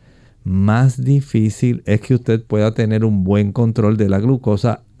saturadas, más difícil es que usted pueda tener un buen control de la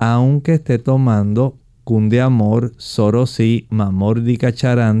glucosa, aunque esté tomando Cundiamor, Sorosí, Mamordica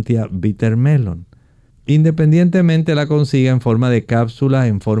charantia, Bitter Melon. Independientemente la consiga en forma de cápsula,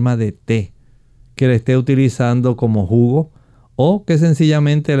 en forma de té, que la esté utilizando como jugo o que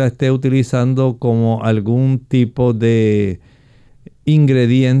sencillamente la esté utilizando como algún tipo de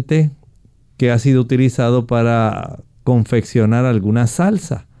ingrediente que ha sido utilizado para confeccionar alguna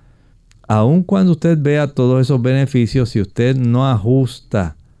salsa. aun cuando usted vea todos esos beneficios, si usted no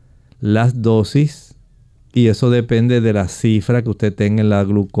ajusta las dosis, y eso depende de la cifra que usted tenga en la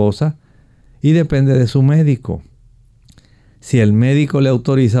glucosa y depende de su médico. Si el médico le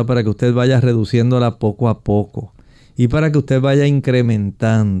autoriza para que usted vaya reduciéndola poco a poco y para que usted vaya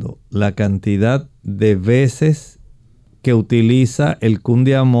incrementando la cantidad de veces que utiliza el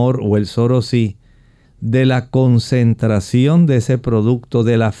Kundiamor o el Soro-C, de la concentración de ese producto,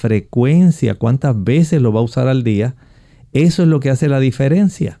 de la frecuencia, cuántas veces lo va a usar al día, eso es lo que hace la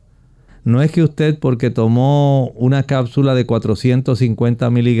diferencia. No es que usted, porque tomó una cápsula de 450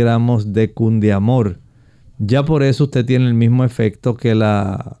 miligramos de Kundiamor, ya por eso usted tiene el mismo efecto que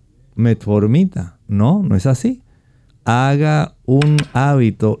la metformina. No, no es así. Haga un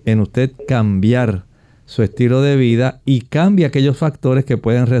hábito en usted cambiar su estilo de vida y cambie aquellos factores que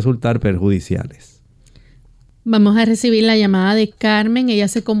pueden resultar perjudiciales. Vamos a recibir la llamada de Carmen. Ella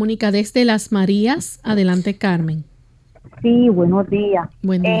se comunica desde Las Marías. Adelante, Carmen. Sí, buenos días.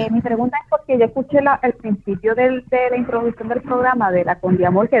 Buen día. Mi pregunta es porque yo escuché el principio de la introducción del programa de la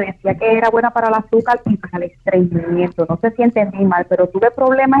Kundiamor, que decía que era buena para el azúcar y para el estreñimiento. No sé si entendí mal, pero tuve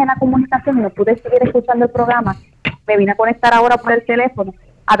problemas en la comunicación y no pude seguir escuchando el programa. Me vine a conectar ahora por el teléfono.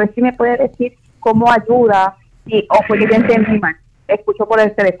 A ver si me puede decir cómo ayuda, o fue que yo entendí mal. Escucho por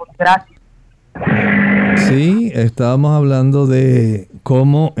el teléfono. Gracias. Sí, estábamos hablando de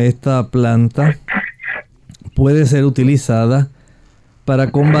cómo esta planta puede ser utilizada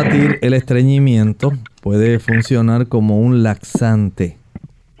para combatir el estreñimiento. Puede funcionar como un laxante.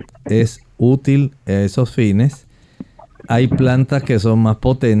 Es útil a esos fines. Hay plantas que son más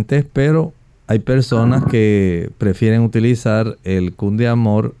potentes, pero hay personas que prefieren utilizar el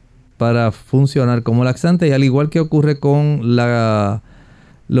Kundiamor para funcionar como laxante. Y al igual que ocurre con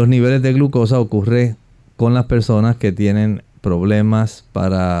los niveles de glucosa, ocurre con las personas que tienen problemas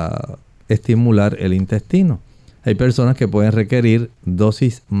para estimular el intestino. Hay personas que pueden requerir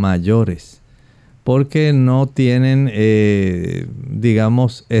dosis mayores porque no tienen,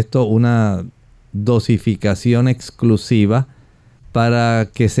 digamos, una dosificación exclusiva para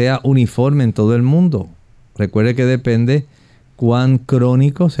que sea uniforme en todo el mundo. Recuerde que depende cuán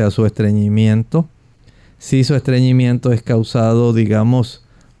crónico sea su estreñimiento. Si su estreñimiento es causado, digamos,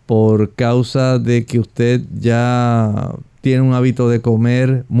 por causa de que usted ya tiene un hábito de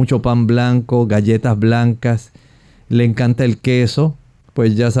comer mucho pan blanco, galletas blancas, le encanta el queso,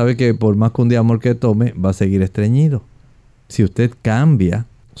 pues ya sabe que por más Kundiamor que tome, va a seguir estreñido. Si usted cambia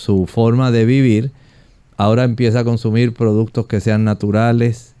su forma de vivir, ahora empieza a consumir productos que sean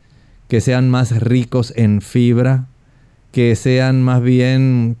naturales, que sean más ricos en fibra, que sean más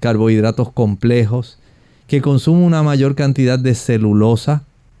bien carbohidratos complejos, que consuma una mayor cantidad de celulosa,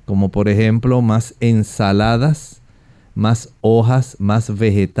 como por ejemplo más ensaladas, más hojas, más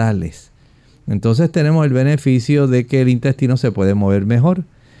vegetales. Entonces tenemos el beneficio de que el intestino se puede mover mejor.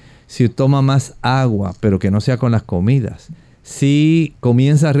 Si toma más agua, pero que no sea con las comidas. Si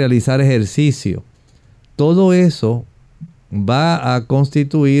comienza a realizar ejercicio. Todo eso va a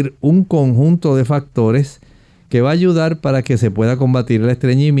constituir un conjunto de factores que va a ayudar para que se pueda combatir el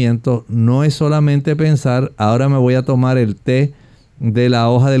estreñimiento. No es solamente pensar, ahora me voy a tomar el té de la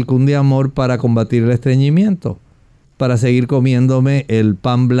hoja del Kundiamor para combatir el estreñimiento, para seguir comiéndome el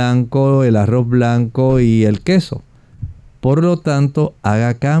pan blanco, el arroz blanco y el queso. Por lo tanto,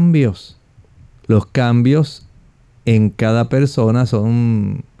 haga cambios. Los cambios en cada persona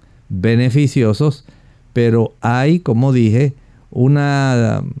son beneficiosos, pero hay, como dije,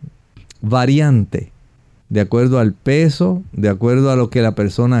 una variante de acuerdo al peso, de acuerdo a lo que la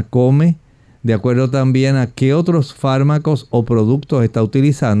persona come, de acuerdo también a qué otros fármacos o productos está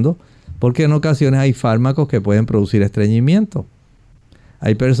utilizando, porque en ocasiones hay fármacos que pueden producir estreñimiento.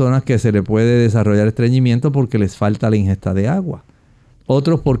 Hay personas que se le puede desarrollar estreñimiento porque les falta la ingesta de agua.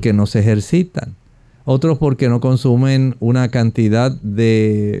 Otros porque no se ejercitan. Otros porque no consumen una cantidad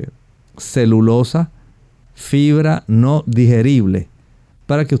de celulosa, fibra no digerible,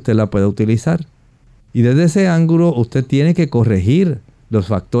 para que usted la pueda utilizar. Y desde ese ángulo usted tiene que corregir los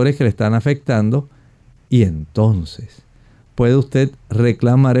factores que le están afectando y entonces puede usted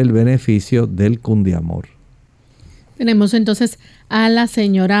reclamar el beneficio del Kundiamor. Tenemos entonces a la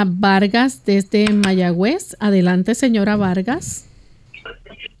señora Vargas desde Mayagüez. Adelante, señora Vargas.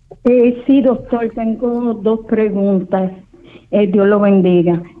 Sí, doctor, tengo dos preguntas. Dios lo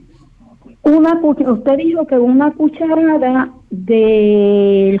bendiga. Usted dijo que una cucharada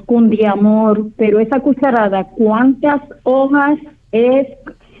del Kundiamor, pero esa cucharada, ¿cuántas hojas es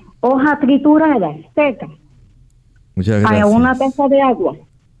hoja triturada, seca? Muchas gracias. A una taza de agua.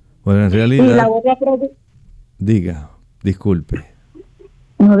 Bueno, en realidad... Y la otra Diga, disculpe.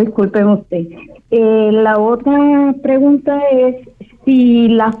 No, disculpen usted. La otra pregunta es si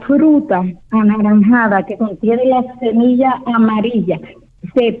la fruta anaranjada que contiene la semilla amarilla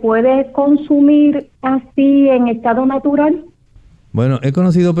se puede consumir así en estado natural. Bueno, he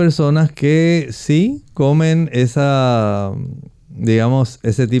conocido personas que sí comen ese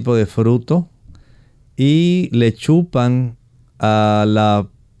tipo de fruto y le chupan a la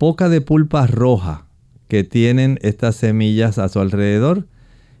poca de pulpa roja que tienen estas semillas a su alrededor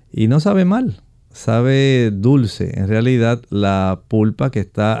y no sabe mal, sabe dulce en realidad la pulpa que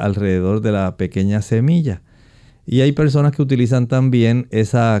está alrededor de la pequeña semilla. Y hay personas que utilizan también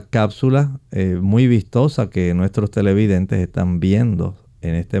esa cápsula muy vistosa que nuestros televidentes están viendo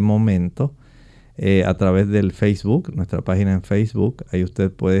en este momento a través del Facebook, nuestra página en Facebook. Ahí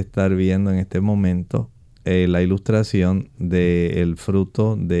usted puede estar viendo en este momento la ilustración del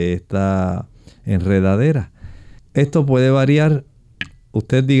fruto de esta enredadera. Esto puede variar.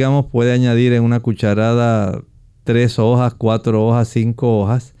 Usted, digamos, puede añadir en una cucharada 3 hojas, 4 hojas, 5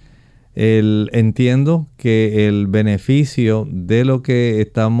 hojas. Entiendo que el beneficio de lo que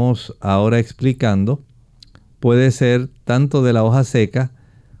estamos ahora explicando puede ser tanto de la hoja seca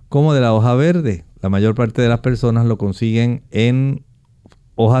como de la hoja verde. La mayor parte de las personas lo consiguen en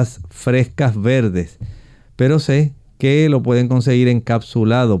hojas frescas verdes, pero sé que lo pueden conseguir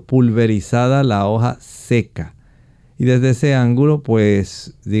encapsulado, pulverizada la hoja seca. Y desde ese ángulo,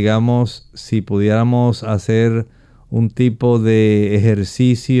 pues digamos, si pudiéramos hacer un tipo de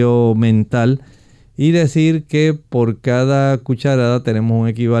ejercicio mental y decir que por cada cucharada tenemos un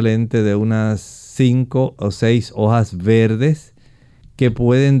equivalente de unas 5 o 6 hojas verdes que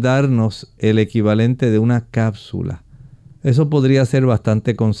pueden darnos el equivalente de una cápsula. Eso podría ser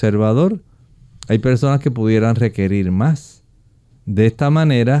bastante conservador. Hay personas que pudieran requerir más. De esta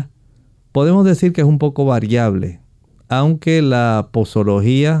manera, podemos decir que es un poco variable, aunque la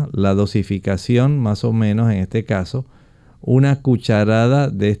posología, la dosificación más o menos en este caso, una cucharada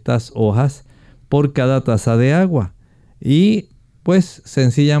de estas hojas por cada taza de agua. Y pues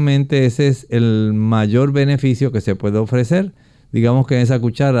sencillamente ese es el mayor beneficio que se puede ofrecer. Digamos que en esa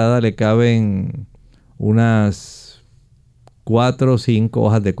cucharada le caben unas 4 o 5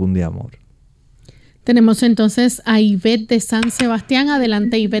 hojas de cundiamor. Tenemos entonces a Ivette de San Sebastián.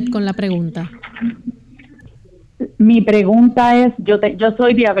 Adelante, Ivette, con la pregunta. Mi pregunta es, yo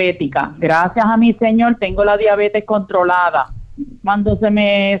soy diabética. Gracias a mi Señor tengo la diabetes controlada. Cuando se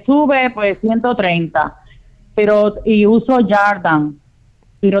me sube, pues 130. Y uso Jardan.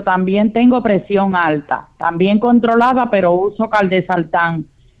 Pero también tengo presión alta. También controlada, pero uso Caldesaltán.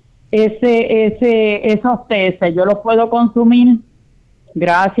 Esos testes, ¿yo los puedo consumir?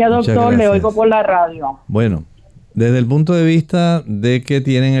 Gracias, doctor. Gracias. Le oigo por la radio. Bueno, desde el punto de vista de que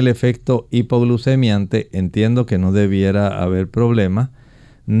tienen el efecto hipoglucemiante, entiendo que no debiera haber problema.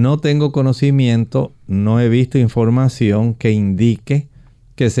 No tengo conocimiento, no he visto información que indique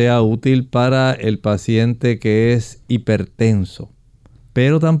que sea útil para el paciente que es hipertenso.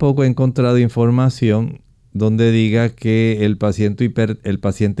 Pero tampoco he encontrado información donde diga que el paciente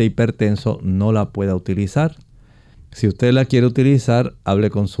hipertenso no la pueda utilizar. Si usted la quiere utilizar, hable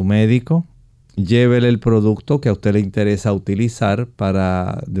con su médico. Llévele el producto que a usted le interesa utilizar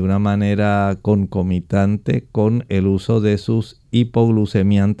de una manera concomitante con el uso de sus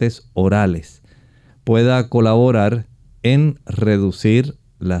hipoglucemiantes orales. Pueda colaborar en reducir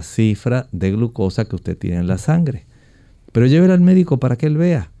la cifra de glucosa que usted tiene en la sangre. Pero llévele al médico para que él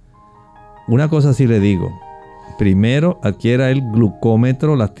vea. Una cosa sí le digo. Primero adquiera el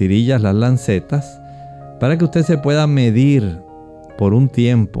glucómetro, las tirillas, las lancetas, para que usted se pueda medir por un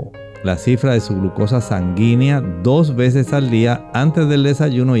tiempo la cifra de su glucosa sanguínea 2 veces al día, antes del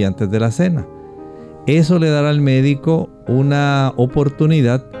desayuno y antes de la cena. Eso le dará al médico una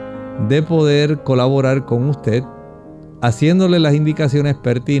oportunidad de poder colaborar con usted, haciéndole las indicaciones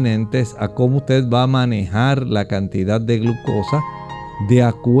pertinentes a cómo usted va a manejar la cantidad de glucosa de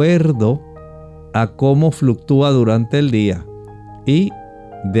acuerdo a cómo fluctúa durante el día y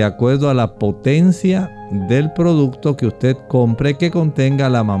de acuerdo a la potencia del producto que usted compre que contenga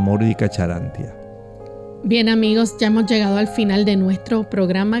la Mamordica charantia. Bien, amigos, ya hemos llegado al final de nuestro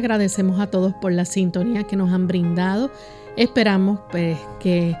programa. Agradecemos a todos por la sintonía que nos han brindado. Esperamos pues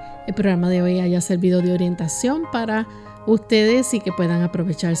que el programa de hoy haya servido de orientación para ustedes y que puedan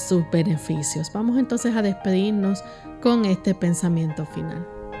aprovechar sus beneficios. Vamos entonces a despedirnos con este pensamiento final.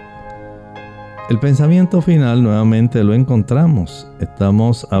 El pensamiento final nuevamente lo encontramos.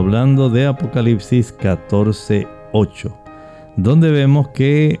 Estamos hablando de Apocalipsis 14:8, donde vemos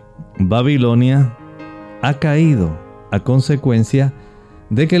que Babilonia ha caído a consecuencia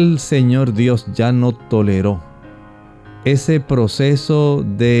de que el Señor Dios ya no toleró ese proceso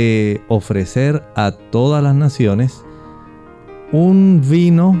de ofrecer a todas las naciones un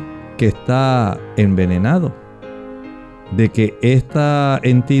vino que está envenenado, de que esta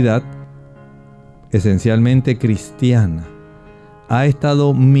entidad esencialmente cristiana ha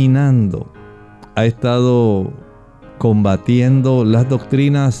estado minando, ha estado combatiendo las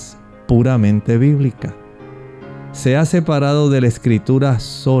doctrinas puramente bíblicas. Se ha separado de la escritura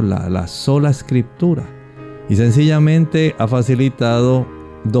sola, la sola escritura, y sencillamente ha facilitado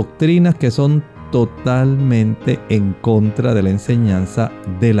doctrinas que son totalmente en contra de la enseñanza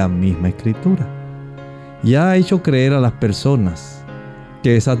de la misma escritura. Y ha hecho creer a las personas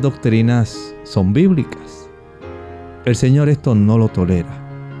que esas doctrinas son bíblicas. El Señor esto no lo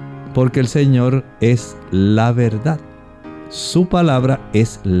tolera, porque el Señor es la verdad. Su palabra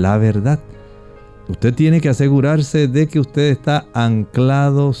es la verdad. Usted tiene que asegurarse de que usted está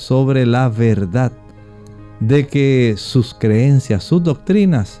anclado sobre la verdad, de que sus creencias, sus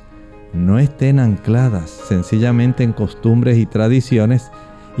doctrinas no estén ancladas sencillamente en costumbres y tradiciones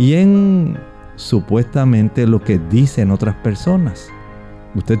y en supuestamente lo que dicen otras personas.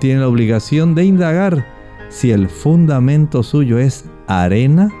 Usted tiene la obligación de indagar si el fundamento suyo es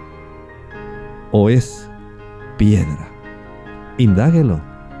arena o es piedra. Indáguelo,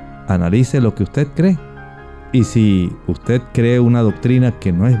 analice lo que usted cree. Y si usted cree una doctrina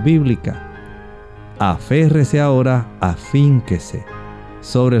que no es bíblica, aférrese ahora, afínquese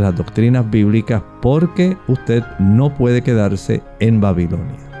sobre las doctrinas bíblicas, porque usted no puede quedarse en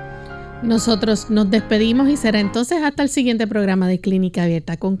Babilonia. Nosotros nos despedimos y será entonces hasta el siguiente programa de Clínica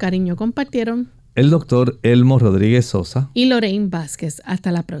Abierta. Con cariño compartieron el doctor Elmo Rodríguez Sosa y Lorraine Vázquez.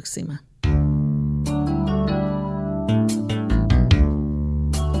 Hasta la próxima.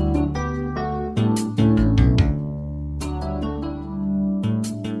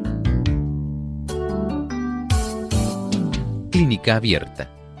 Clínica Abierta.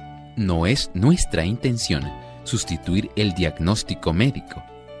 No es nuestra intención sustituir el diagnóstico médico.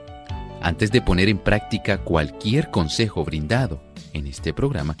 Antes de poner en práctica cualquier consejo brindado en este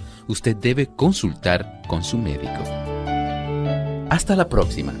programa, usted debe consultar con su médico. Hasta la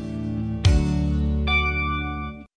próxima.